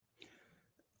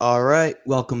All right,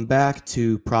 welcome back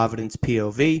to Providence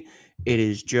POV. It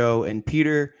is Joe and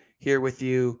Peter here with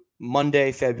you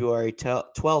Monday, February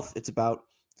 12th. It's about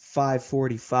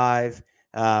 5:45.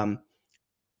 Um,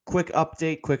 quick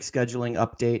update, quick scheduling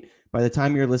update. By the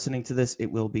time you're listening to this, it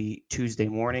will be Tuesday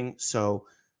morning. So,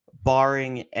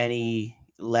 barring any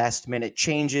last minute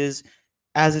changes,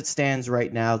 as it stands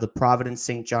right now, the Providence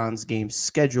St. John's game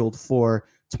scheduled for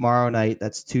tomorrow night,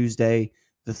 that's Tuesday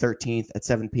the 13th at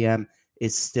 7 p.m.,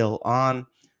 is still on.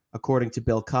 According to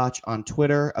Bill Koch on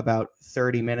Twitter about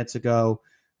 30 minutes ago,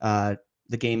 the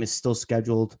game is still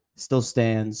scheduled, still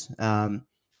stands, and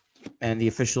the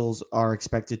officials are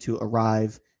expected to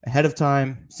arrive ahead of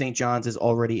time. St. John's is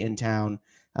already in town.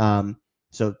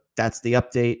 So that's the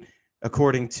update.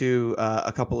 According to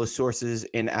a couple of sources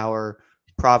in our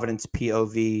Providence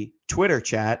POV Twitter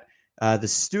chat, the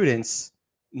students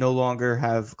no longer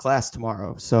have class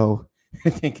tomorrow. So I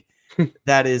think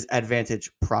that is advantage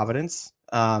Providence.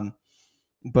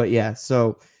 But yeah,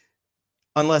 so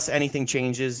unless anything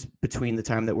changes between the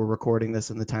time that we're recording this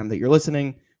and the time that you're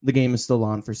listening, the game is still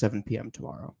on for 7 p.m.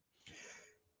 tomorrow.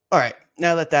 All right,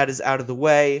 now that that is out of the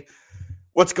way,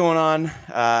 what's going on?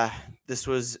 This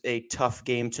was a tough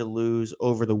game to lose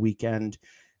over the weekend.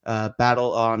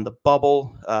 Battle on the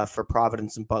bubble for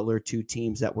Providence and Butler, two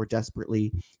teams that were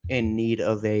desperately in need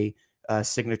of a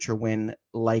signature win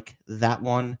like that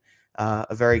one.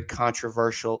 A very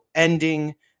controversial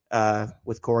ending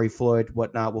with Corey Floyd,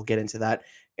 whatnot. We'll get into that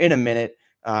in a minute.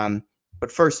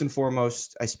 But first and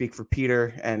foremost, I speak for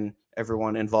Peter and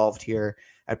everyone involved here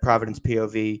at Providence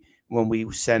POV when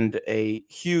we send a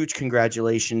huge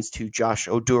congratulations to Josh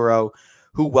Oduro,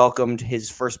 who welcomed his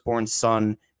firstborn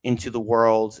son into the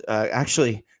world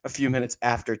actually a few minutes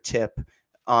after tip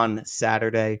on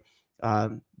Saturday.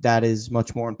 That is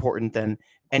much more important than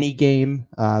any game.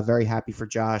 Very happy for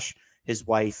Josh, his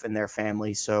wife, and their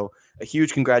family. So a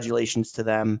huge congratulations to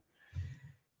them.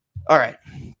 All right,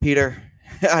 Peter,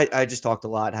 I just talked a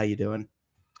lot. How you doing?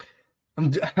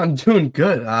 I'm doing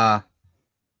good. A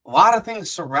lot of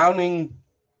things surrounding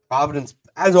Providence.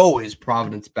 As always,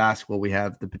 Providence basketball. We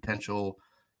have the potential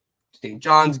St.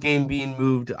 John's game being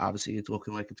moved. Obviously, it's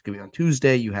looking like it's going to be on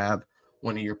Tuesday. You have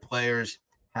one of your players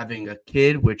having a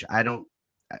kid, which I don't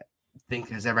think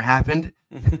has ever happened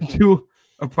to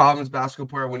a Providence basketball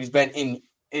player when he's been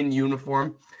in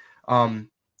uniform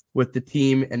with the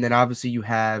team. And then obviously you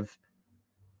have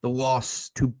the loss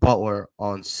to Butler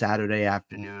on Saturday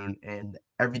afternoon and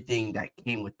everything that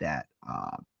came with that.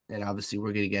 And obviously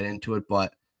we're going to get into it,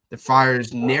 but the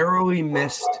Friars narrowly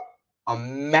missed a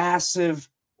massive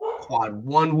quad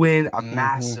one win, a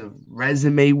massive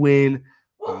resume win,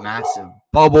 a massive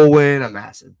bubble win, a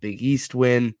massive Big East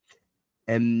win.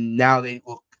 And now they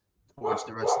look towards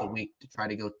the rest of the week to try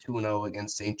to go 2-0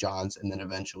 against St. John's and then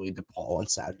eventually DePaul on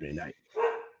Saturday night.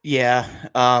 Yeah.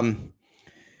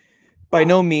 By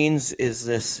no means is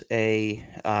this a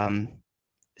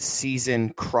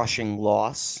season-crushing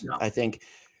loss. No. I think,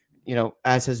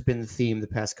 as has been the theme the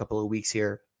past couple of weeks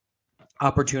here,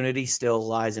 opportunity still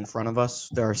lies in front of us.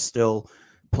 There are still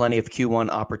plenty of Q1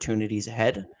 opportunities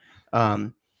ahead.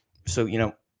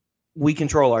 So, we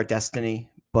control our destiny,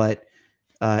 but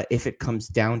if it comes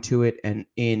down to it and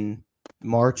in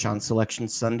March on Selection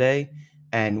Sunday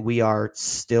and we are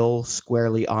still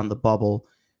squarely on the bubble,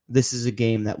 this is a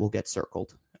game that will get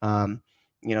circled.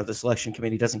 The selection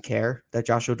committee doesn't care that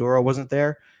Josh Oduro wasn't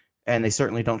there, and they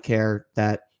certainly don't care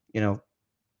that,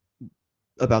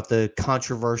 about the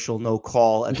controversial no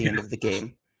call at the end of the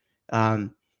game.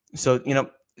 So,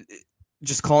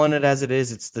 just calling it as it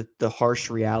is, it's the harsh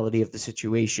reality of the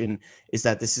situation is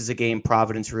that this is a game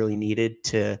Providence really needed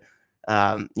to,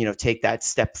 take that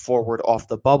step forward off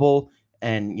the bubble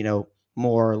and,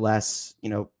 more or less,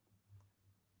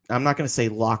 I'm not going to say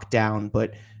lock down,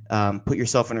 but put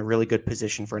yourself in a really good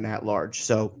position for an at-large.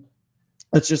 So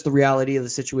that's just the reality of the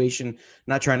situation.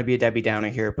 Not trying to be a Debbie Downer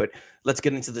here, but let's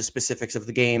get into the specifics of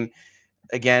the game.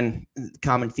 Again,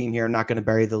 common theme here, I'm not going to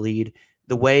bury the lead.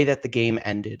 The way that the game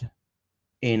ended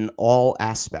in all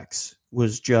aspects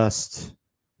was just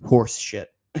horse shit.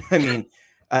 I mean,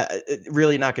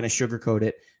 really not going to sugarcoat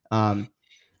it. And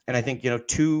I think,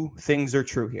 two things are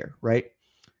true here, right?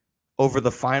 Over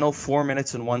the final 4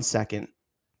 minutes and 1 second,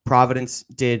 Providence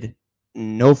did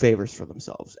no favors for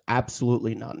themselves.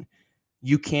 Absolutely none.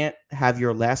 You can't have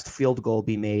your last field goal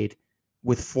be made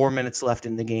with 4 minutes left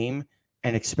in the game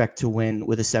and expect to win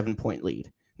with a 7-point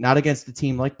lead. Not against a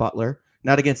team like Butler,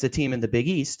 not against a team in the Big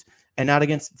East, and not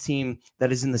against a team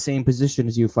that is in the same position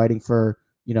as you fighting for,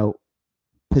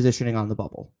 positioning on the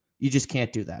bubble. You just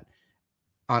can't do that.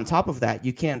 On top of that,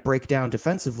 you can't break down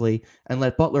defensively and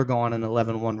let Butler go on an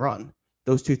 11-1 run.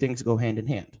 Those two things go hand in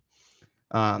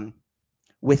hand.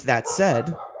 With that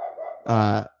said,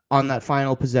 on that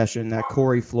final possession, that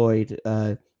Corey Floyd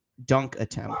dunk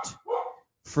attempt,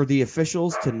 for the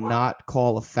officials to not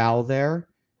call a foul there,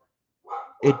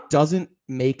 it doesn't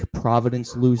make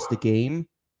Providence lose the game,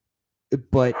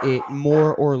 but it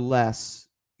more or less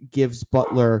gives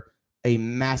Butler a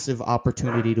massive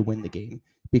opportunity to win the game.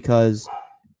 Because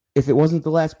if it wasn't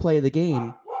the last play of the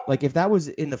game, like if that was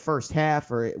in the first half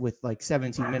or with like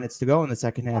 17 minutes to go in the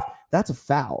second half, that's a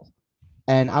foul.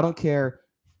 And I don't care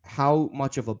how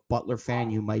much of a Butler fan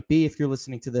you might be if you're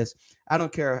listening to this. I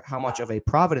don't care how much of a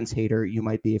Providence hater you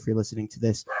might be if you're listening to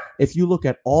this. If you look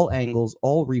at all angles,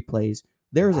 all replays,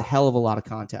 there's a hell of a lot of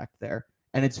contact there.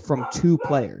 And it's from two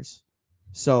players.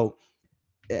 So,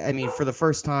 I mean, for the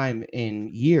first time in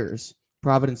years,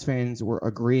 Providence fans were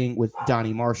agreeing with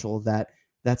Donnie Marshall that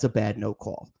that's a bad no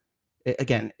call.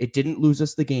 Again, it didn't lose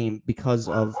us the game because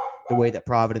of the way that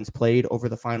Providence played over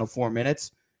the final 4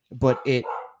 minutes, but it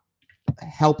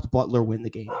helped Butler win the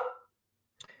game.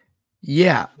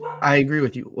 Yeah, I agree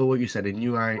with you. What you said, and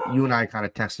you and I kind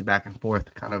of texted back and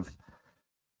forth, kind of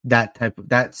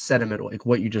that sentiment, like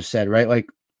what you just said, right? Like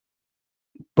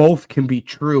both can be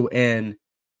true, and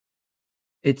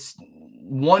it's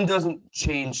one doesn't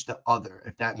change the other,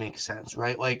 if that makes sense,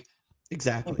 right? Like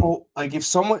exactly. People, like if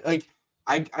someone like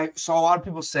I saw a lot of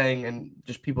people saying, and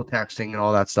just people texting and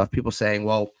all that stuff, people saying,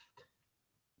 well,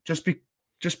 just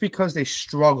because they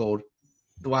struggled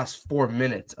the last 4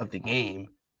 minutes of the game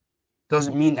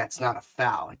doesn't mean that's not a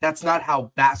foul. Like that's not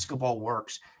how basketball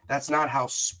works. That's not how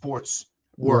sports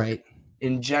work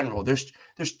in general. There's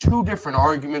two different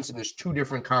arguments and there's two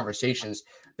different conversations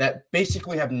that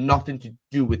basically have nothing to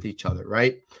do with each other,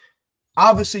 right?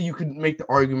 Obviously, you could make the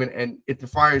argument, and if the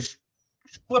Friars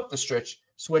flip the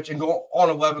switch and go on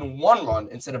 11-1 run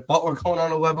instead of Butler going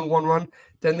on 11-1 run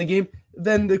to end the game,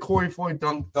 then the Corey Floyd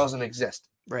dunk doesn't exist.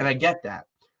 Right. And I get that.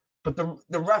 But the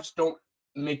refs don't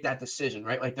make that decision,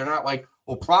 right? Like they're not like,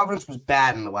 well, Providence was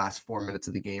bad in the last 4 minutes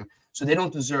of the game, so they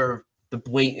don't deserve the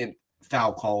blatant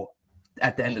foul call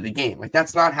at the end of the game. Like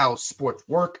that's not how sports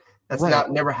work. That's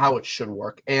never how it should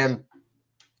work. And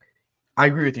I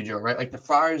agree with you, Joe, right? Like the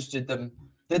Friars did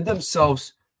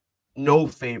themselves no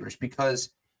favors because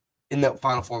in that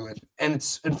final 4 minutes. And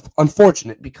it's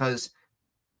unfortunate because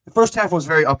the first half was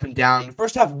very up and down. The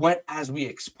first half went as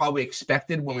we probably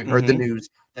expected when we heard the news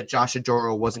that Josh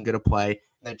Adoro wasn't going to play,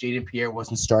 that Jaden Pierre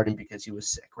wasn't starting because he was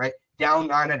sick, right? Down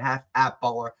 9.5 at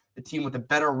Butler, the team with a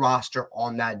better roster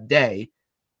on that day.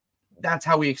 That's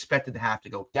how we expected the half to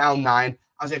go. Down 9.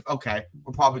 I was like, okay,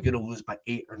 we're probably going to lose by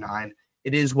 8 or 9.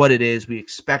 It is what it is. We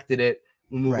expected it.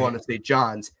 We move on to St.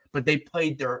 John's. But they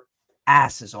played their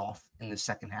asses off in the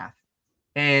second half.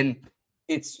 And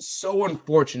it's so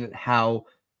unfortunate how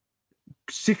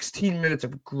 16 minutes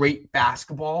of great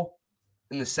basketball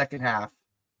in the second half,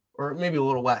 or maybe a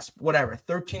little less, whatever,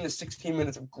 13 to 16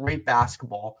 minutes of great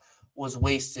basketball was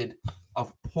wasted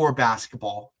of poor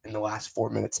basketball in the last 4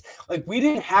 minutes. Like, we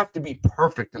didn't have to be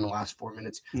perfect in the last 4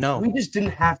 minutes. No. We just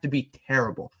didn't have to be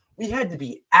terrible. We had to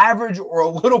be average or a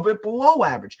little bit below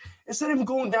average. Instead of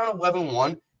going down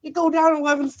 11-1, you go down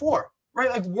 11-4, right?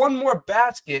 Like one more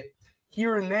basket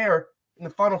here and there in the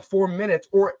final 4 minutes,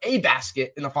 or a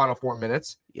basket in the final 4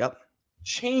 minutes. Yep.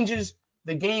 Changes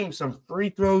the game. Some free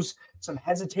throws, some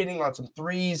hesitating on some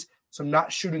threes, some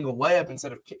not shooting a layup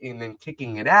instead of and then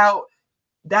kicking it out.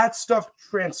 That stuff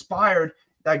transpired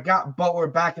that got Butler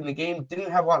back in the game.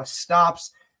 Didn't have a lot of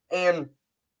stops. And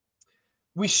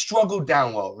we struggled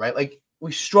down low, right? Like,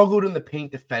 we struggled in the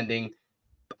paint defending,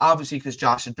 obviously because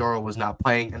Josh Adoro was not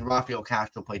playing, and Rafael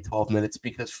Castro played 12 minutes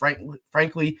because,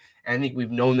 frankly, and I think we've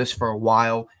known this for a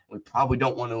while, we probably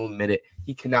don't want to admit it,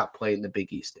 he cannot play in the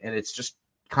Big East. And it's just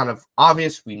kind of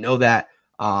obvious. We know that.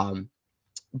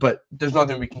 But there's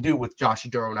nothing we can do with Josh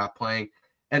Adoro not playing.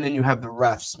 And then you have the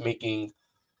refs making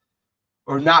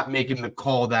or not making the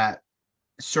call that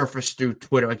surfaced through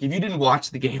Twitter. Like, if you didn't watch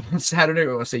the game on Saturday,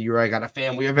 or let's say you were at a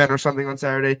family event or something on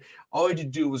Saturday, all you had to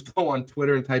do was go on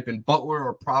Twitter and type in Butler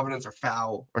or Providence or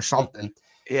foul or something.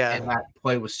 Yeah. And that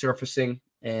play was surfacing.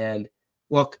 And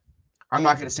look, I'm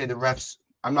not going to say the refs,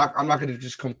 I'm not going to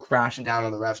just come crashing down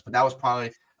on the refs, but that was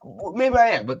probably, maybe I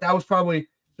am, but that was probably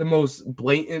the most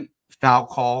blatant foul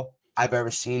call I've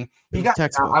ever seen. I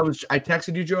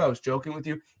texted you, Joe. I was joking with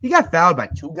you. He got fouled by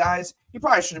 2 guys. He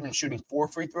probably should have been shooting 4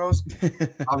 free throws.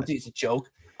 Obviously, it's a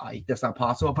joke. That's not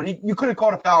possible. But you could have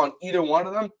called a foul on either one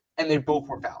of them, and they both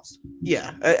were fouls.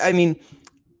 Yeah, I mean,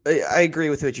 I agree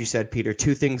with what you said, Peter.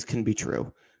 2 things can be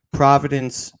true.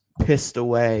 Providence pissed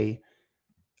away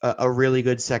a really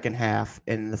good second half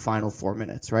in the final 4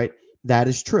 minutes, right? That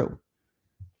is true.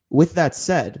 With that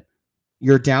said,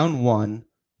 you're down 1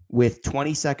 with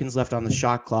 20 seconds left on the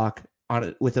shot clock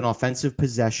with an offensive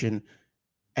possession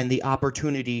and the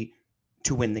opportunity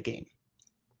to win the game.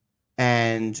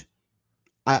 And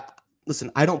I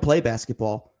don't play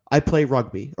basketball. I play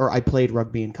rugby, or I played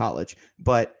rugby in college.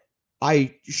 But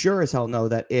I sure as hell know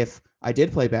that if I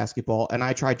did play basketball and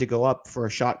I tried to go up for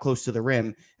a shot close to the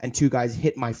rim and 2 guys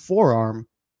hit my forearm,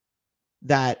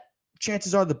 that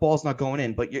chances are the ball's not going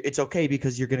in, but it's okay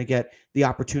because you're going to get the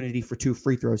opportunity for 2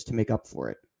 free throws to make up for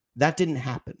it. That didn't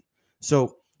happen.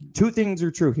 So 2 things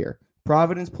are true here.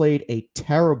 Providence played a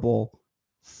terrible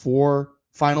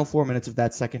final 4 minutes of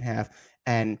that second half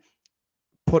and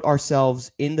put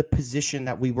ourselves in the position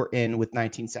that we were in with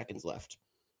 19 seconds left.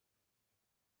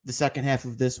 The second half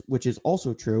of this, which is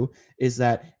also true, is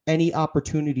that any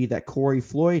opportunity that Corey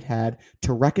Floyd had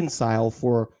to reconcile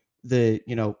for the,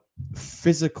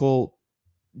 physical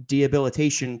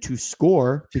debilitation to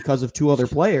score because of 2 other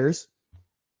players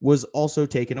was also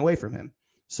taken away from him.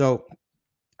 So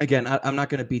again, I'm not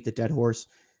going to beat the dead horse.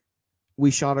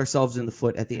 We shot ourselves in the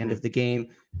foot at the end of the game,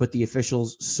 but the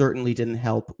officials certainly didn't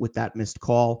help with that missed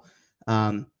call.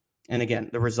 And again,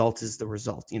 the result is the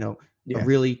result. A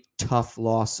really tough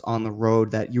loss on the road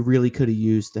that you really could have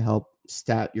used to help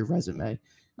stat your resume.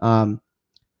 I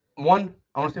want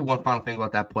to say one final thing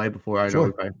about that play before I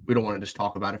know we don't want to just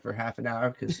talk about it for half an hour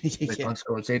because let's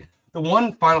go insane. The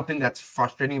one final thing that's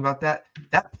frustrating about that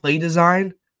play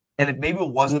design, and maybe it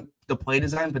wasn't the play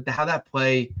design, but how that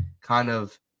play kind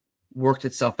of worked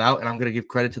itself out, and I'm going to give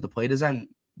credit to the play design,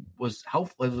 was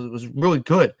helpful. It was really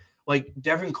good. Like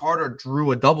Devin Carter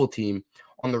drew a double team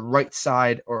on the right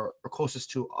side or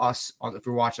closest to us if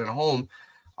you're watching at home.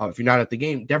 If you're not at the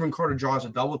game, Devin Carter draws a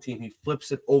double team. He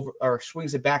flips it over or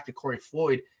swings it back to Corey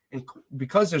Floyd. And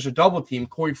because there's a double team,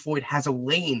 Corey Floyd has a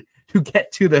lane to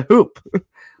get to the hoop.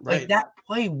 Like that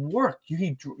play worked.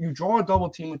 You draw a double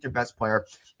team with your best player,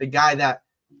 the guy that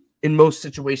in most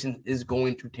situations is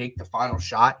going to take the final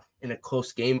shot in a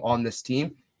close game on this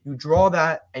team. You draw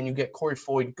that and you get Corey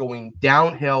Floyd going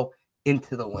downhill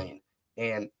into the lane.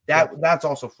 And that's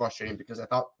also frustrating because I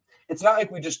thought it's not like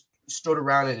we just stood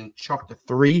around and chucked a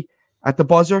 3 at the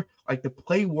buzzer. Like the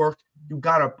play worked. You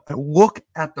got to look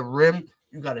at the rim.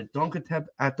 You got a dunk attempt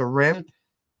at the rim.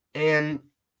 And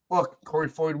look, Corey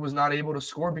Floyd was not able to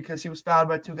score because he was fouled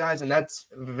by 2 guys. And that's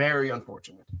very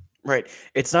unfortunate. Right.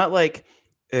 It's not like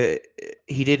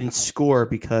he didn't score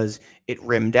because it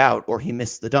rimmed out or he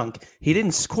missed the dunk. He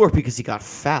didn't score because he got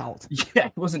fouled. Yeah,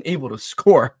 he wasn't able to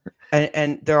score.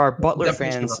 And there are Butler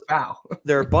fans.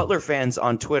 There are Butler fans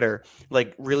on Twitter,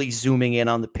 like really zooming in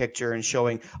on the picture and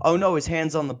showing, oh no, his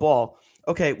hand's on the ball.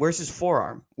 Okay, where's his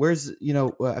forearm? Where's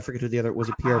I forget who the other was.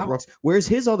 It Pierre Brooks? Where's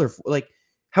his other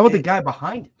How about the guy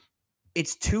behind him?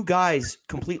 It's 2 guys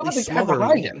completely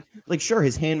smothering him. Like, sure,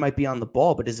 his hand might be on the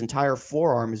ball, but his entire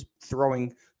forearm is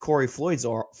throwing Corey Floyd's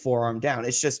forearm down.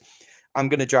 It's just, I'm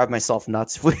going to drive myself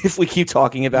nuts if we keep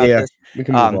talking about this. We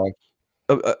can move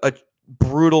on. A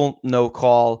brutal no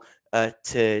call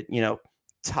to,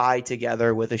 tie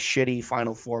together with a shitty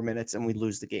final 4 minutes and we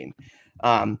lose the game.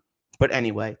 But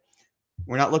anyway,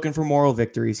 we're not looking for moral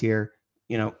victories here.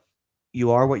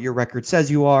 You are what your record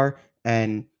says you are.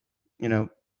 And,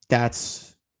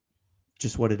 that's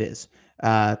just what it is.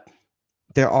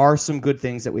 There are some good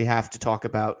things that we have to talk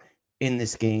about in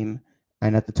this game.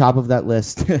 And at the top of that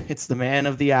list, it's the man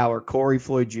of the hour, Corey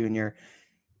Floyd Jr.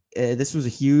 This was a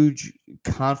huge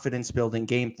confidence-building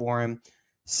game for him.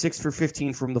 6 for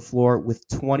 15 from the floor with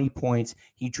 20 points.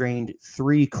 He drained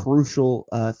 3 crucial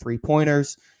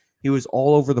three-pointers. He was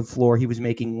all over the floor. He was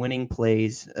making winning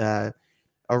plays. A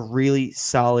really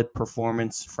solid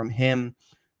performance from him.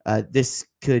 This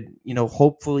could,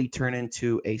 hopefully turn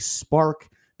into a spark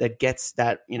that gets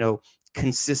that,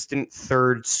 consistent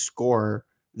third scorer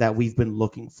that we've been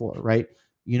looking for, right?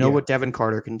 What Devin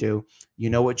Carter can do.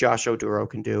 What Josh Oduro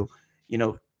can do.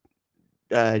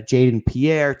 Jaden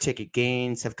Pierre, Ticket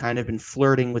Gaines have kind of been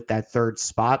flirting with that third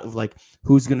spot of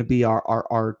who's going to be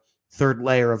our third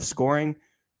layer of scoring.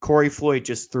 Corey Floyd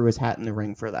just threw his hat in the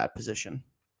ring for that position.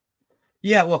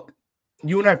 Yeah, look,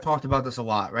 you and I have talked about this a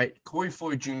lot, right? Corey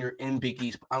Floyd Jr. in Big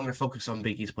East. I'm going to focus on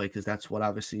Big East play because that's what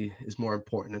obviously is more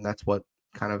important, and that's what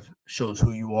kind of shows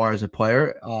who you are as a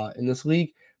player in this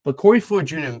league. But Corey Floyd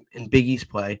Jr. in Big East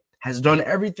play has done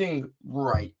everything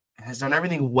right, has done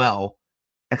everything well,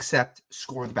 except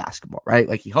score the basketball, right?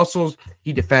 Like he hustles,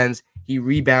 he defends, he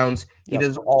rebounds, he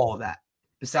does all of that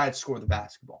besides score the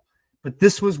basketball. But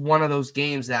this was one of those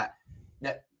games that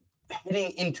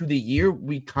heading into the year,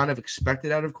 we kind of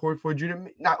expected out of Corey Floyd Jr.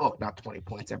 Not 20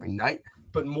 points every night,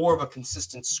 but more of a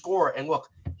consistent scorer. And look,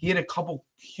 he had a couple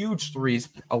huge threes.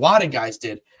 A lot of guys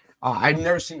did. I've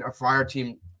never seen a Friar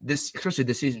team especially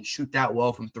this season, shoot that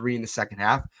well from three in the second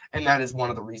half. And that is one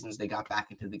of the reasons they got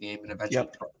back into the game and eventually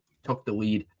took the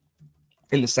lead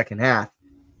in the second half.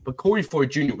 But Corey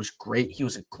Floyd Jr. was great. He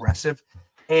was aggressive.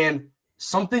 And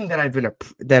something that I've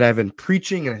been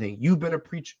preaching, and I think you've been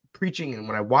preaching, and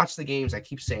when I watch the games, I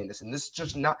keep saying this, and this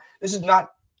is not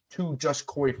to just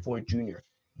Corey Floyd Jr.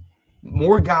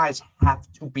 More guys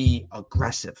have to be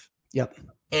aggressive. Yep.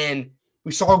 And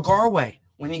we saw Garway.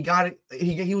 When he got it,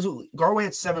 Garway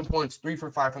had 7 points, 3 for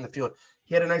 5 from the field.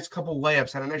 He had a nice couple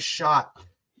layups, had a nice shot,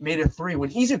 made a three. When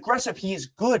he's aggressive, he is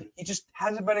good. He just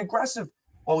hasn't been aggressive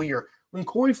all year. When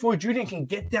Corey Floyd Jr. can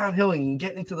get downhill and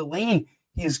get into the lane,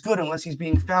 he is good unless he's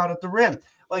being fouled at the rim.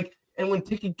 And when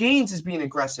Ticket Gaines is being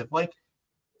aggressive,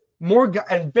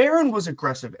 and Barron was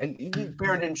aggressive, and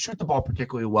Barron didn't shoot the ball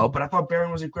particularly well, but I thought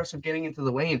Barron was aggressive getting into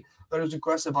the lane. I thought he was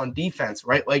aggressive on defense,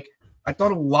 right? I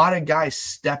thought a lot of guys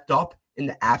stepped up in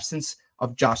the absence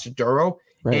of Josh Aduro.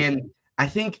 Right. And I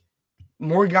think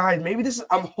more guys,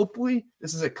 hopefully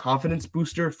this is a confidence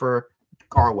booster for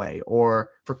Garway or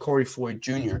for Corey Floyd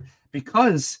Jr.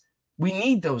 because we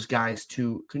need those guys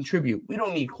to contribute. We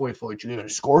don't need Corey Floyd Jr. to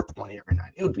score 20 every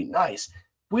night. It would be nice.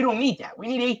 We don't need that. We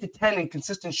need 8 to 10 in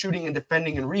consistent shooting and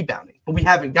defending and rebounding. But we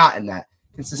haven't gotten that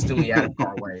consistently out of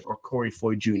Garway or Corey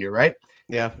Floyd Jr., right?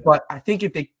 Yeah. But I think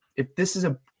if this is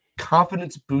a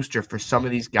confidence booster for some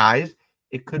of these guys,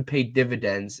 it could pay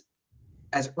dividends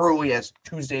as early as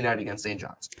Tuesday night against St.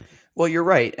 John's. Well, you're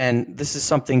right. And this is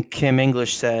something Kim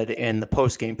English said in the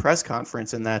post-game press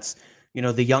conference, and that's,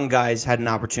 the young guys had an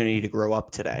opportunity to grow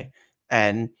up today.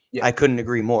 And I couldn't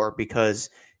agree more because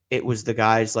it was the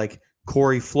guys like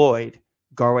Corey Floyd,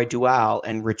 Garway Dual,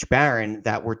 and Rich Barron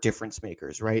that were difference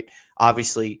makers, right?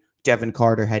 Obviously, Devin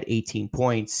Carter had 18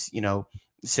 points,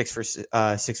 6 for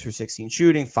 16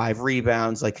 shooting, 5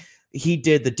 rebounds. He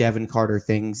did the Devin Carter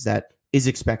things that is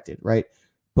expected, right?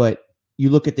 But you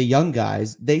look at the young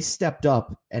guys, they stepped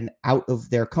up and out of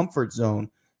their comfort zone.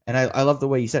 And I love the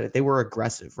way you said it. They were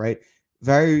aggressive, right?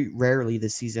 Very rarely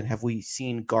this season have we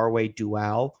seen Garway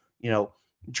Dual,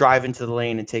 drive into the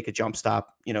lane and take a jump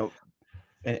stop,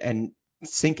 and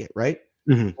sink it, right?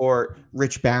 Mm-hmm. Or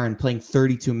Rich Barron playing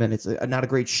 32 minutes. Not a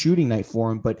great shooting night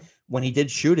for him, but when he did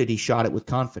shoot it, he shot it with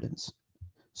confidence.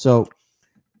 So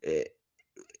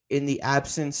in the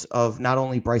absence of not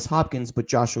only Bryce Hopkins, but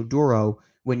Josh Oduro,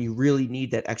 when you really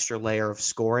need that extra layer of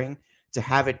scoring, to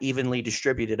have it evenly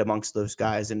distributed amongst those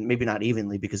guys, and maybe not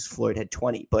evenly because Floyd had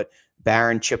 20, but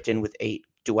Barron chipped in with 8.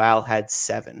 Dual had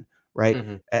 7, right?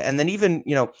 Mm-hmm. And then even,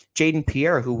 Jaden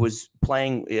Pierre, who was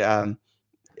playing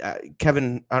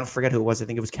Kevin, I don't forget who it was. I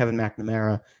think it was Kevin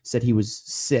McNamara said he was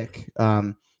sick,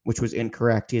 which was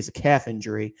incorrect. He has a calf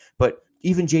injury, but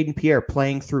even Jaden Pierre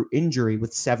playing through injury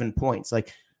with 7 points,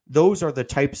 those are the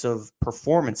types of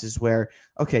performances where,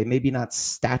 okay, maybe not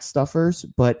stat stuffers,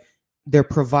 but they're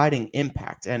providing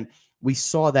impact. And we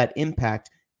saw that impact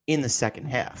in the second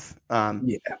half.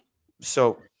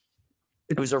 So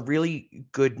it was a really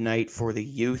good night for the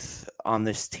youth on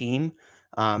this team.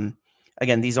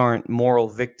 Again, these aren't moral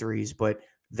victories, but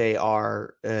they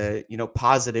are,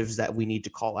 positives that we need to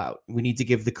call out. We need to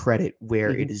give the credit where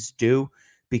it is due,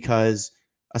 because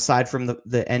aside from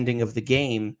the ending of the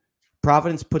game,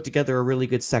 Providence put together a really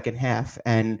good second half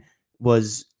and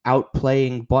was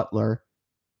outplaying Butler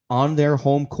on their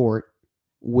home court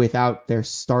without their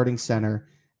starting center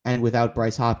and without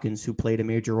Bryce Hopkins, who played a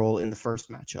major role in the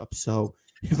first matchup. So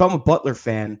if I'm a Butler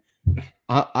fan,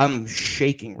 I'm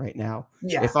shaking right now.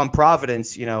 Yeah. If I'm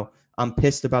Providence, I'm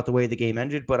pissed about the way the game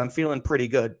ended, but I'm feeling pretty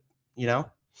good,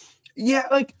 Yeah,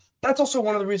 that's also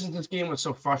one of the reasons this game was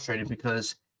so frustrating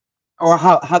or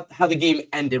how the game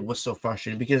ended was so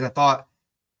frustrating, because I thought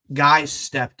guys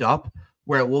stepped up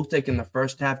where it looked like in the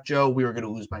first half, Joe, we were going to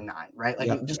lose by 9, right?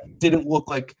 It just didn't look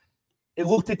like – it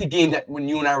looked like the game that when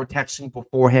you and I were texting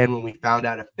beforehand when we found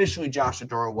out officially Josh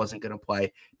Aduro wasn't going to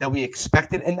play, that we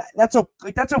expected. And that's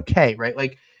okay,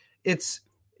 right? It's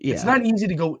not easy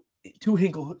to go to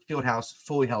Hinkle Fieldhouse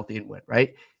fully healthy and win,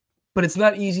 right? But it's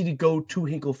not easy to go to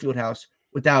Hinkle Fieldhouse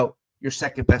without your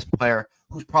second best player,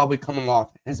 who's probably coming off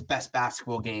his best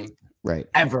basketball game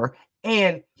ever.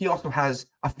 And he also has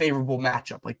a favorable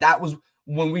matchup. That was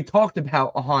when we talked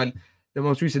about on the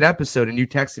most recent episode, and you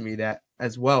texted me that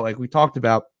as well. We talked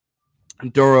about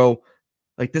Duro,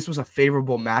 this was a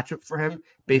favorable matchup for him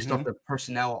based off the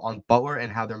personnel on Butler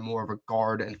and how they're more of a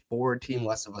guard and forward team,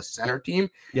 less of a center team.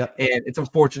 Yep. And it's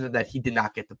unfortunate that he did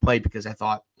not get to play, because I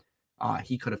thought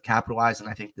he could have capitalized, and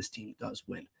I think this team does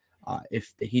win.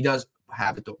 If he does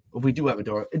have a door, if we do have a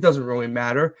door, it doesn't really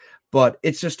matter. But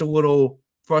it's just a little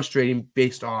frustrating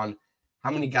based on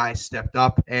how many guys stepped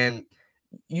up. And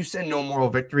you said no moral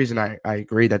victories, and I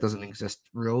agree that doesn't exist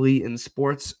really in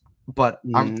sports. But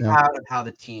I'm No. proud of how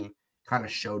the team kind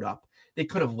of showed up. They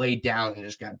could have laid down and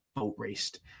just got boat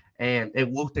raced. And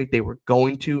it looked like they were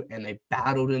going to, and they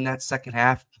battled in that second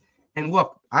half. And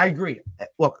look, I agree.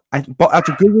 Look, that's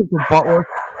a good win for Butler.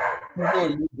 Doesn't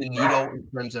really move the needle in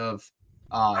terms of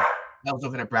I was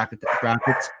looking at brackets.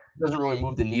 It doesn't really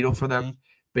move the needle for them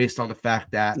based on the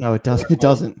fact that No, it does. It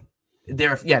doesn't.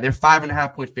 They're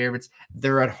 5.5-point favorites.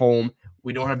 They're at home.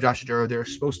 We don't have Josh Aduro. They're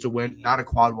supposed to win, not a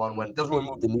quad one win. It doesn't really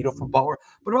move the needle for Butler.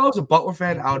 But if I was a Butler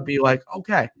fan, I would be like,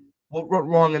 okay, what went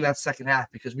wrong in that second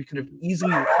half? Because we could have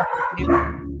easily lost this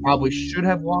game. Probably should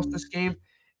have lost this game.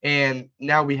 And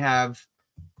now we have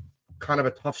kind of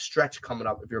a tough stretch coming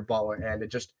up if you're Butler. And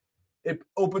it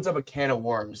opens up a can of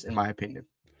worms, in my opinion.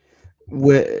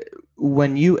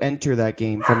 When you enter that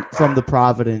game from the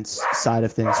Providence side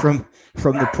of things, from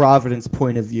the Providence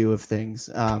point of view of things,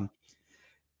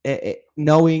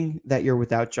 knowing that you're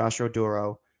without Josh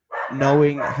Oduro,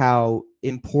 knowing how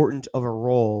important of a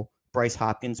role Bryce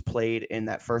Hopkins played in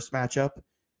that first matchup,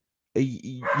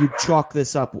 you chalk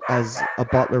this up as a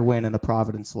Butler win and a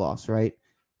Providence loss, right?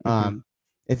 Mm-hmm.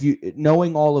 If you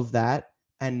knowing all of that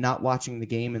and not watching the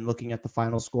game and looking at the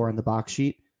final score on the box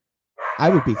sheet, I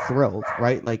would be thrilled,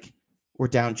 right? Like, we're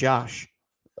down Josh.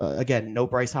 Again, no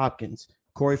Bryce Hopkins.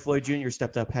 Corey Floyd Jr.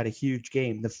 stepped up, had a huge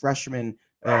game. The freshman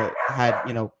had,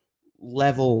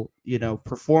 level,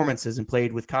 performances and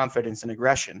played with confidence and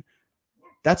aggression.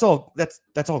 That's all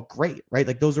great, right?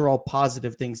 Like, those are all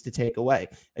positive things to take away.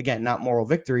 Again, not moral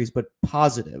victories, but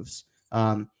positives.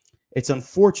 It's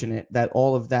unfortunate that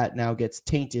all of that now gets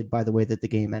tainted by the way that the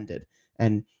game ended.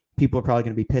 And people are probably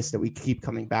going to be pissed that we keep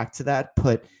coming back to that.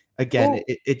 But again,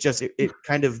 it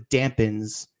kind of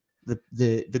dampens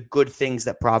the good things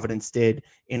that Providence did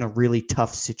in a really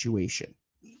tough situation.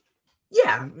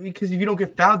 Yeah, because if you don't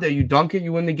get fouled there, you dunk it,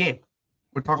 you win the game.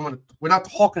 We're not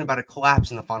talking about a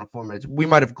collapse in the final 4 minutes. We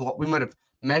might have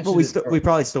mentioned. Well, we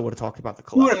probably still would have talked about the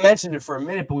collapse. We would have mentioned it for a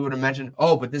minute, but we would have mentioned,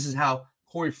 but this is how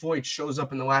Corey Floyd shows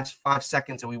up in the last 5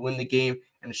 seconds, and we win the game,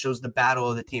 and it shows the battle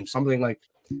of the team. Something like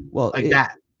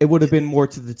that. It would have been more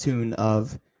to the tune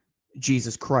of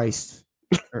Jesus Christ,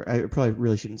 or I probably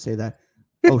really shouldn't say that.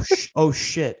 Oh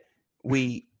shit,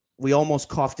 we almost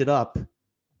coughed it up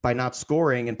by not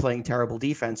scoring and playing terrible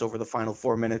defense over the final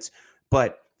 4 minutes,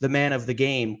 but the man of the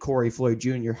game, Corey Floyd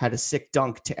Jr., had a sick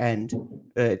dunk to end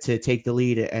to take the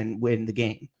lead and win the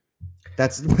game.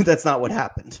 That's not what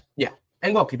happened. Yeah.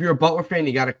 And look, if you're a Butler fan,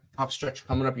 you got a tough stretch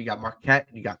coming up. You got Marquette,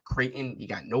 you got Creighton, you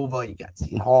got Nova, you got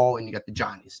Seton Hall, and you got the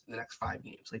Johnnies in the next 5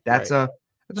 games. Like, that's a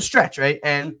stretch, right?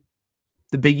 And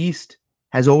the Big East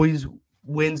has always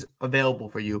wins available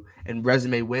for you and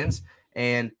resume wins.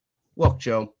 And look,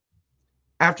 Joe,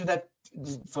 after that,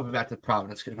 flipping back to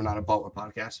Providence, because we're not a Butler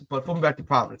podcast, but flipping back to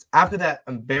Providence, after that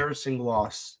embarrassing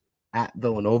loss at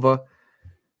Villanova,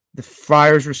 the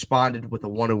Friars responded with a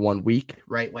 1-1 week,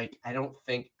 right? Like, I don't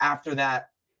think after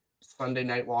that Sunday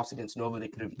night loss against Nova, they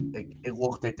could have. It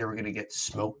looked like they were going to get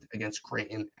smoked against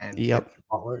Creighton and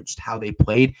Butler, just how they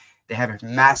played. They have a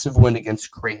massive win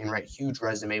against Creighton, right? Huge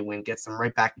resume win, gets them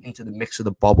right back into the mix of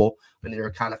the bubble when they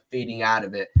were kind of fading out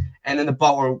of it. And then the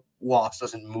Butler loss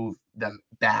doesn't move them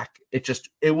back. It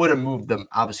would have moved them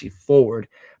obviously forward,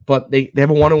 but they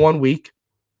have a 1-1 week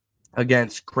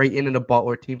against Creighton and the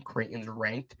Butler team. Creighton's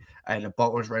ranked, and the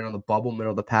Butler's right on the bubble,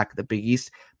 middle of the pack of the Big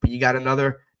East. But you got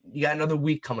another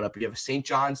week coming up. You have a St.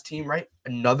 John's team, right?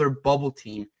 Another bubble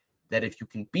team that if you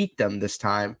can beat them this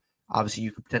time, obviously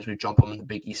you could potentially jump them in the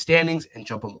Big East standings and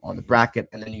jump them on the bracket.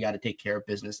 And then you got to take care of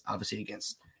business, obviously,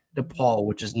 against DePaul,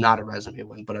 which is not a resume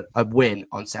win, but a win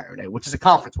on Saturday, which is a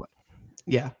conference win.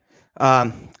 Yeah.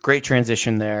 Great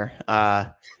transition there.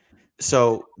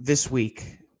 So this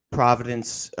week,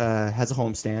 Providence has a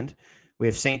homestand. We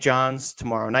have St. John's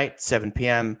tomorrow night, 7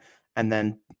 p.m., and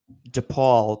then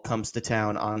DePaul comes to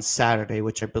town on Saturday,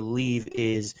 which I believe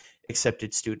is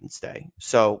Accepted Students Day.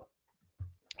 So,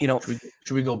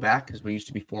 should we go back because we used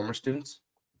to be former students?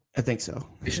 I think so.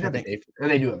 They should have a day,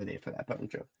 and they do have a day for that. But I'm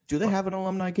joking. Do they have an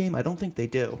alumni game? I don't think they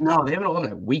do. No, they have an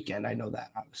alumni weekend. I know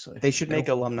that, obviously. They should make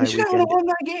alumni weekend. They should have an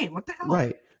alumni game. What the hell?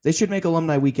 Right. They should make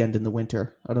alumni weekend in the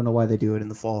winter. I don't know why they do it in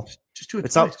the fall. Just do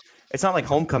it twice. It's not like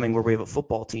homecoming where we have a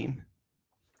football team.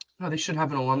 No, they should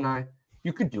have an alumni.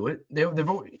 You could do it.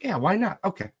 Yeah, why not?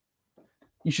 Okay.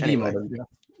 You should email them.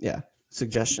 Yeah.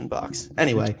 Suggestion box.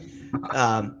 Anyway,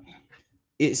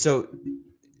 so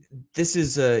this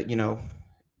is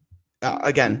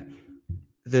again,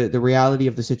 the reality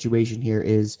of the situation here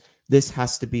is this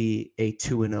has to be a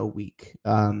 2-0 week.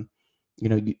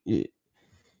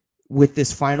 With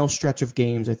this final stretch of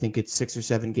games, I think it's 6 or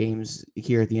 7 games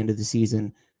here at the end of the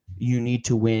season, you need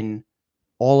to win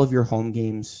all of your home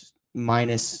games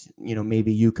minus,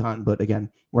 maybe UConn. But again,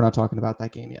 we're not talking about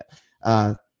that game yet.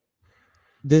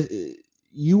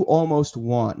 You almost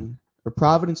won, or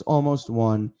Providence almost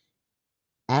won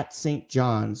at St.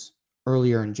 John's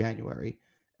earlier in January.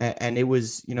 And it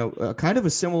was, kind of a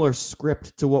similar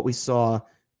script to what we saw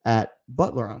at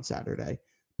Butler on Saturday.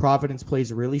 Providence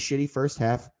plays a really shitty first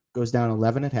half, goes down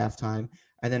 11 at halftime,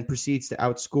 and then proceeds to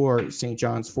outscore St.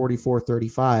 John's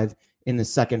 44-35 in the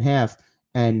second half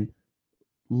and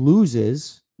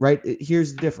loses, right?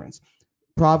 Here's the difference.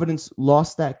 Providence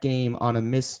lost that game on a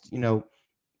missed,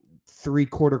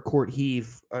 three-quarter court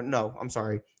heave.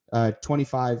 25,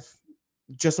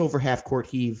 just over half court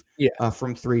heave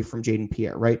from three from Jaden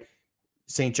Pierre, right?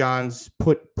 St. John's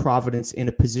put Providence in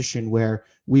a position where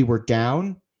we were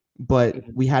down, but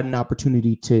we had an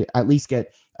opportunity to at least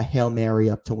get a Hail Mary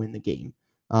up to win the game.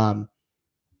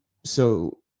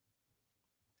 So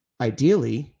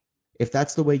ideally, if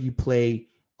that's the way you play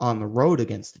on the road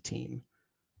against the team,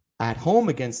 at home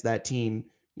against that team,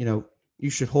 you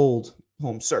should hold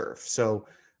home serve. So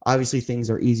obviously things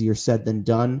are easier said than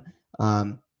done.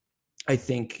 I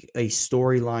think a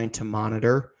storyline to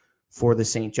monitor for the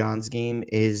St. John's game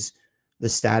is the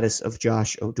status of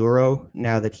Josh Oduro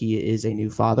now that he is a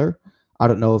new father. I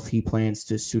don't know if he plans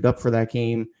to suit up for that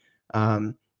game.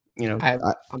 I'm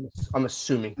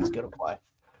assuming he's going to play.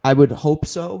 I would hope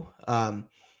so.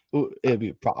 It'd be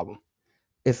a problem.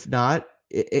 If not,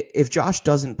 if Josh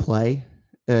doesn't play,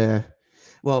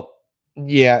 well,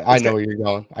 yeah, I know where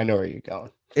you're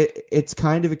going. It's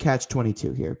kind of a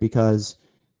catch-22 here because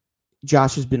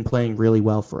Josh has been playing really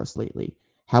well for us lately.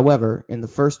 However, in the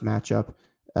first matchup,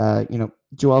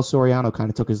 Joel Soriano kind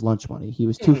of took his lunch money. He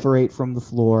was 2 for 8 from the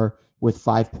floor with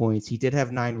 5 points. He did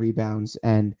have 9 rebounds,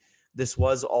 and this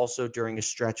was also during a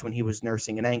stretch when he was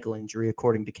nursing an ankle injury,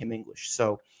 according to Kim English.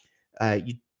 So,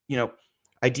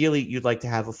 ideally, you'd like to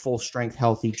have a full-strength,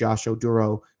 healthy Josh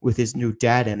Oduro with his new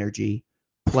dad energy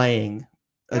playing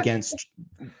against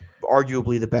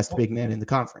arguably the best big man in the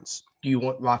conference. Do you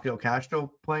want Rafael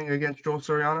Castro playing against Joel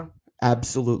Soriano?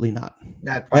 Absolutely not.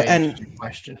 That's probably an interesting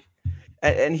question.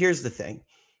 And here's the thing.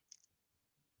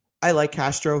 I like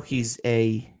Castro. He's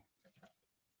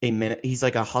he's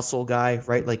like a hustle guy,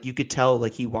 right? Like you could tell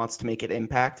like he wants to make an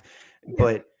impact,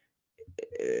 but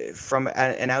from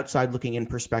an outside looking in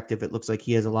perspective, it looks like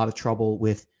he has a lot of trouble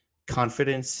with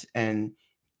confidence and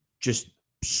just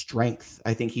strength.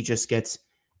 I think he just gets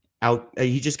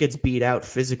beat out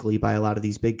physically by a lot of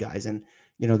these big guys. And,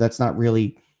 that's not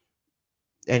really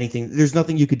anything. There's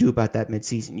nothing you could do about that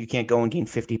midseason. You can't go and gain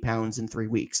 50 pounds in 3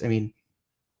 weeks. I mean,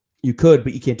 you could,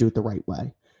 but you can't do it the right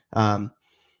way.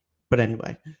 But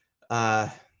anyway,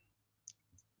 Josh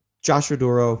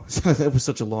Oduro, that was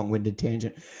such a long-winded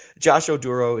tangent. Josh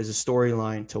Oduro is a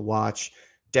storyline to watch.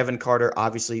 Devin Carter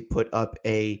obviously put up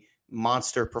a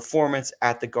monster performance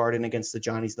at the Garden against the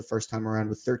Johnnies the first time around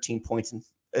with 13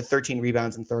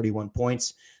 rebounds and 31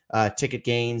 points. Ticket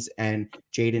Gaines and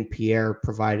Jaden Pierre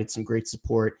provided some great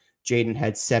support. Jaden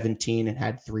had 17 and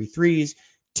had 3 threes.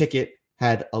 Ticket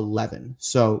had 11.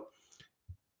 So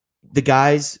the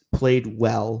guys played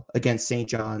well against St.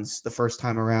 John's the first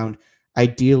time around.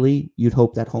 Ideally, you'd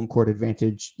hope that home court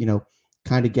advantage,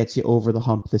 kind of gets you over the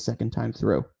hump the second time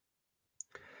through.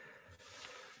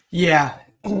 Yeah.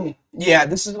 Yeah,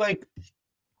 this is like,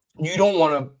 you don't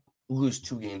want to lose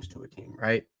 2 games to a team,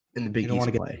 right? In the Big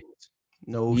East play.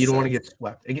 You don't want to get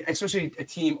swept, especially a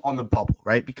team on the bubble,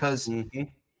 right? Because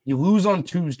you lose on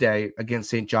Tuesday against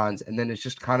St. John's, and then it's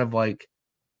just kind of like,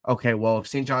 okay, well, if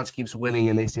St. John's keeps winning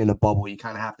and they stay in the bubble, you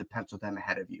kind of have to pencil them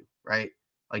ahead of you, right?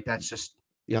 Like that's just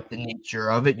the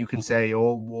nature of it. You can say,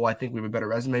 oh, well, I think we have a better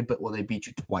resume, but they beat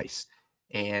you twice,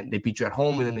 and they beat you at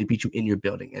home, and then they beat you in your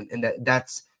building, and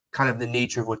that's kind of the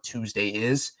nature of what Tuesday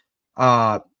is.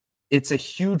 It's a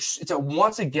huge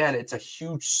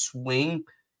swing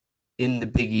in the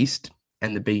Big East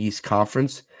and the Big East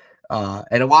Conference.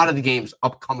 And a lot of the games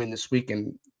upcoming this week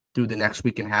and through the next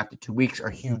week and a half to 2 weeks are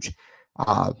huge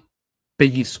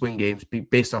Big East swing games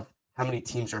based off how many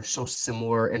teams are so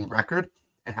similar in record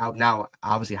and how now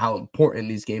obviously how important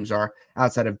these games are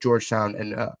outside of Georgetown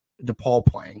and DePaul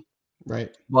playing.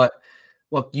 Right. But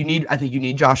look, I think you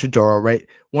need Josh Oduro, right?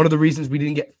 One of the reasons we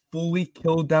didn't get fully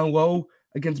killed down low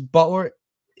against Butler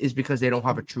is because they don't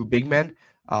have a true big man.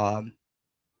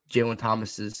 Jalen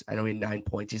Thomas I know he had 9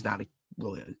 points. He's not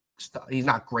he's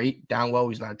not great down low.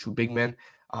 He's not a true big man.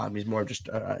 He's more just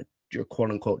your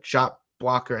quote unquote shot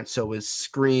blocker. And so is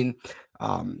Screen.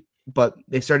 but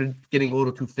they started getting a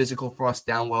little too physical for us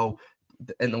down low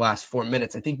in the last 4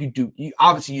 minutes. I think you do need,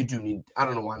 I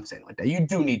don't know why I'm saying it like that. You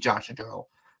do need Josh Aduro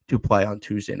to play on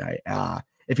Tuesday night.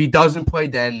 If he doesn't play,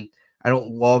 then I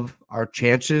don't love our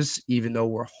chances, even though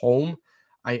we're home.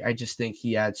 I just think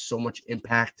he adds so much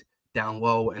impact down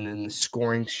low and in the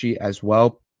scoring sheet as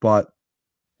well. But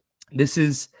this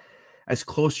is as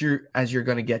close as you're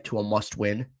going to get to a must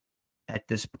win at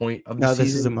this point of the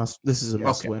season. This is a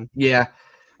must win. Yeah.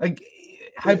 Like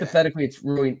hypothetically,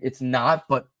 it's not,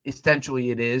 but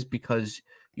essentially it is, because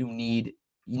you need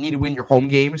to win your home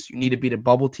games. You need to beat a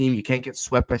bubble team. You can't get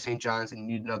swept by St. John's, and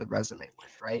you need another resume win,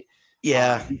 right?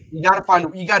 Yeah. You got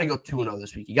to go 2-0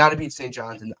 this week. You got to beat St.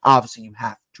 John's, and obviously you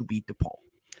have to beat DePaul.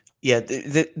 Yeah,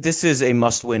 this is a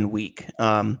must-win week.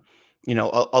 A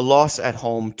loss at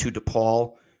home to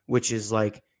DePaul, which is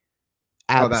like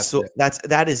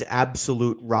that is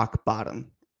absolute rock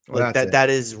bottom. Like that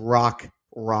is rock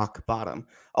bottom.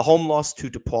 A home loss to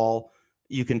DePaul,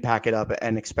 you can pack it up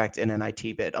and expect an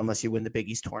NIT bid unless you win the Big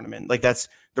East tournament. Like, that's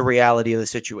the reality of the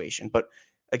situation. But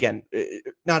again,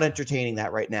 not entertaining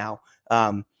that right now.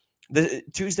 The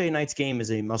Tuesday night's game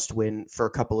is a must win for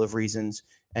a couple of reasons,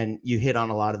 and you hit on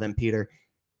a lot of them, Peter.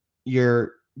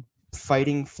 You're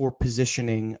fighting for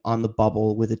positioning on the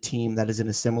bubble with a team that is in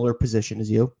a similar position as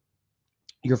you.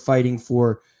 You're fighting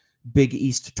for Big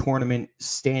East tournament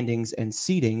standings and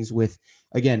seedings with,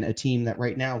 again, a team that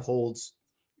right now holds,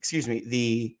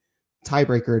 the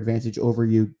tiebreaker advantage over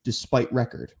you despite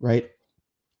record, right?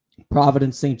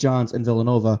 Providence, St. John's, and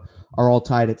Villanova are all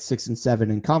tied at 6 and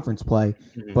 7 in conference play,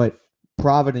 but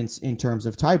Providence, in terms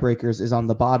of tiebreakers, is on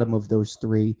the bottom of those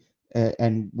three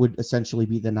and would essentially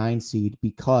be the 9 seed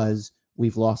because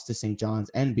we've lost to St. John's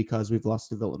and because we've lost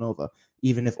to Villanova,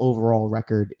 even if overall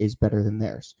record is better than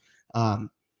theirs. And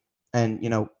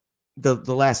the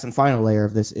last and final layer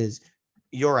of this is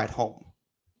you're at home,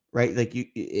 right? Like,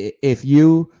 if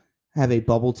you have a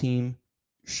bubble team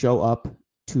show up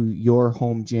to your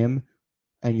home gym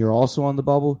and you're also on the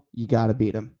bubble, you got to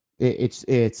beat them.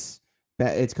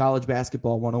 It's college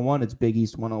basketball 101. It's Big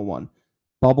East 101.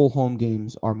 Bubble home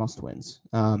games are must wins.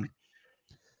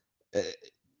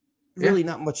 Really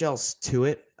not much else to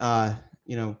it.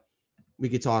 We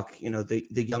could talk, the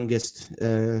youngest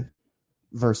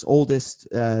versus oldest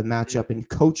matchup in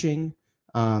coaching.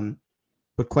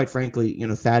 But quite frankly,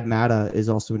 Thad Matta is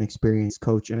also an experienced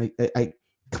coach. And I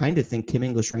kind of think Kim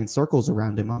English ran circles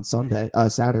around him on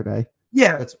Saturday.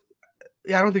 Yeah.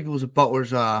 I don't think it was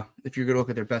Butler's. If you're going to look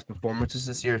at their best performances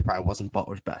this year, it probably wasn't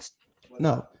Butler's best.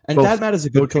 No. And Thad Matta's a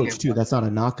good coach too. That's not a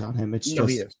knock on him. It's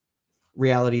just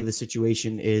reality of the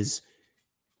situation is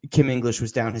Kim English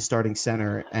was down his starting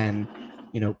center, and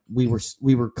we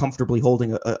were comfortably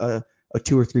holding a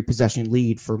 2 or 3 possession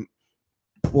lead for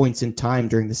points in time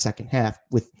during the second half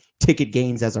with Ticket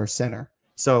Gaines as our center.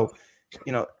 So,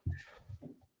 I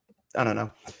don't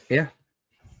know. Yeah.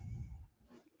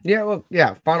 Yeah. Well,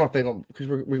 yeah. Final thing, because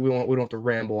we don't have to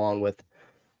ramble on with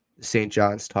St.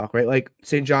 John's talk, right? Like,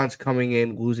 St. John's coming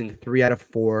in losing 3 out of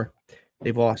 4.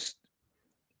 They've lost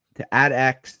to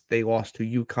AdX, they lost to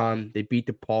UConn, they beat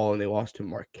DePaul, and they lost to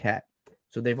Marquette.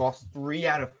 So they've lost 3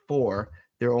 out of 4.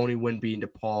 Their only win being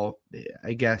DePaul.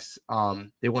 I guess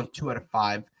they won 2 out of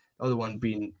 5. The other one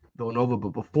being Villanova. But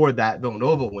before that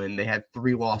Villanova win, they had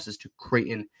 3 losses to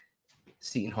Creighton,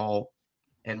 Seton Hall,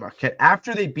 and Marquette.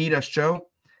 After they beat us, Joe,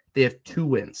 they have 2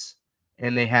 wins,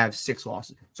 and they have 6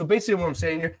 losses. So basically what I'm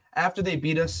saying here, after they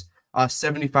beat us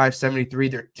 75-73,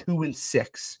 they're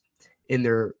 2-6 in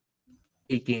their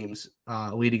 8 games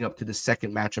leading up to the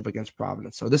second matchup against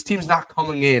Providence. So this team's not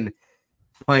coming in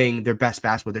playing their best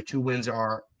basketball. Their 2 wins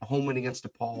are a home win against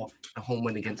DePaul, a home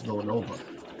win against Villanova.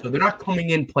 So they're not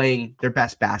coming in playing their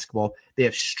best basketball. They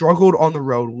have struggled on the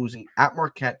road, losing at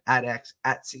Marquette, at X,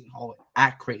 at Seton Hall,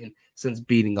 at Creighton since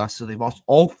beating us. So they've lost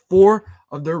all 4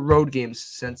 of their road games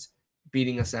since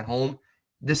beating us at home.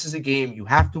 This is a game you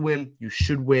have to win. You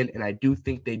should win, and I do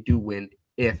think they do win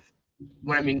if –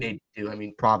 when I mean they do, I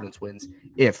mean Providence wins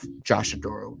if Josh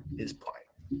Aduro is playing.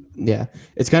 Yeah,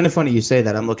 it's kind of funny you say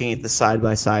that. I'm looking at the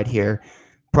side-by-side here.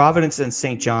 Providence and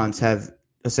St. John's have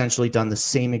essentially done the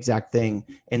same exact thing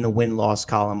in the win-loss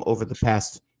column over the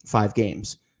past 5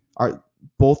 games.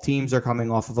 Both teams are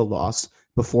coming off of a loss.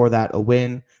 Before that, a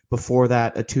win. Before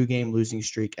that, a 2-game losing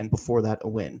streak. And before that, a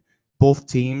win. Both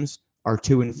teams are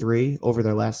 2-3 over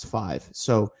their last 5.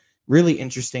 So really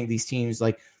interesting. These teams,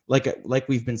 like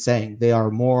we've been saying, they are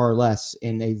more or less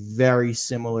in a very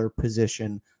similar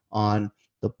position on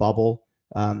the bubble.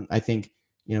 I think,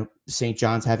 St.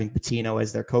 John's having Pitino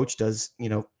as their coach does,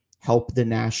 help the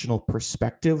national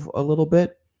perspective a little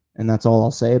bit. And that's all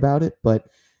I'll say about it. But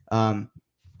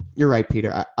You're right,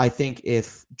 Peter. I think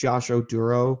if Josh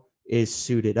Oduro is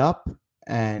suited up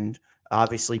and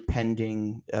obviously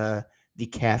pending the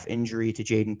calf injury to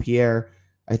Jaden Pierre,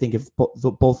 I think if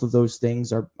both of those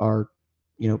things are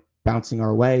bouncing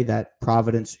our way, that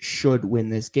Providence should win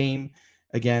this game.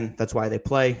 Again, that's why they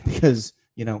play, because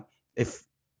if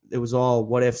it was all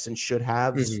what ifs and should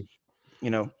haves,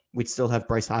 we'd still have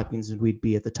Bryce Hopkins and we'd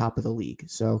be at the top of the league.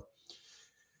 So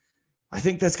I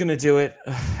think that's going to do it.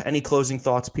 Any closing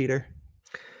thoughts, Peter?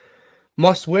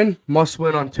 Must win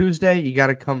on Tuesday. You got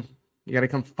to come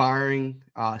firing.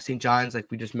 St. John's,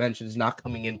 like we just mentioned, is not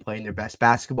coming in playing their best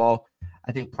basketball.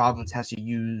 I think Providence has to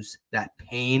use that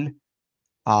pain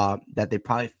that they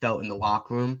probably felt in the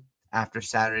locker room after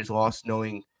Saturday's loss,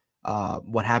 knowing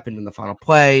what happened in the final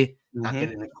play, not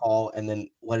getting a call, and then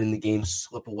letting the game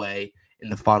slip away in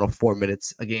the final 4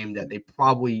 minutes, a game that they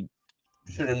probably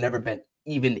should have never been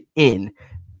even in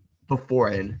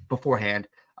beforehand.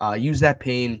 Use that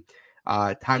pain.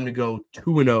 Time to go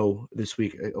 2-0 this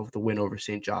week of the win over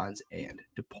St. John's and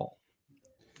DePaul.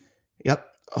 Yep,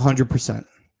 100%.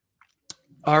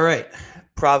 All right.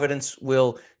 Providence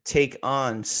will take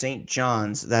on St.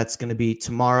 John's. That's going to be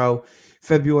tomorrow,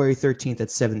 February 13th at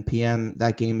 7 p.m.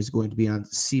 That game is going to be on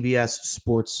CBS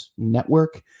Sports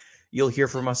Network. You'll hear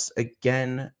from us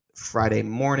again Friday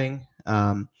morning.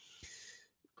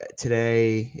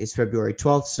 Today is February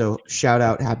 12th, so shout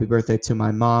out, happy birthday to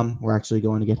my mom. We're actually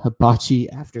going to get hibachi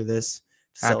after this.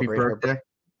 Happy birthday.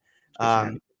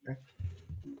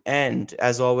 And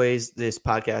as always, this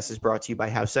podcast is brought to you by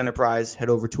House Enterprise. Head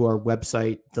over to our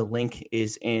website. The link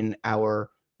is in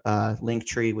our link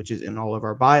tree, which is in all of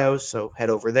our bios, so head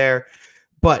over there.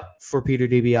 But for Peter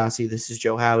DiBiase, this is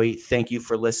Joe Howie. Thank you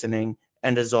for listening,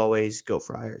 and as always, go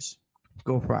Friars.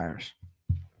 Go Friars.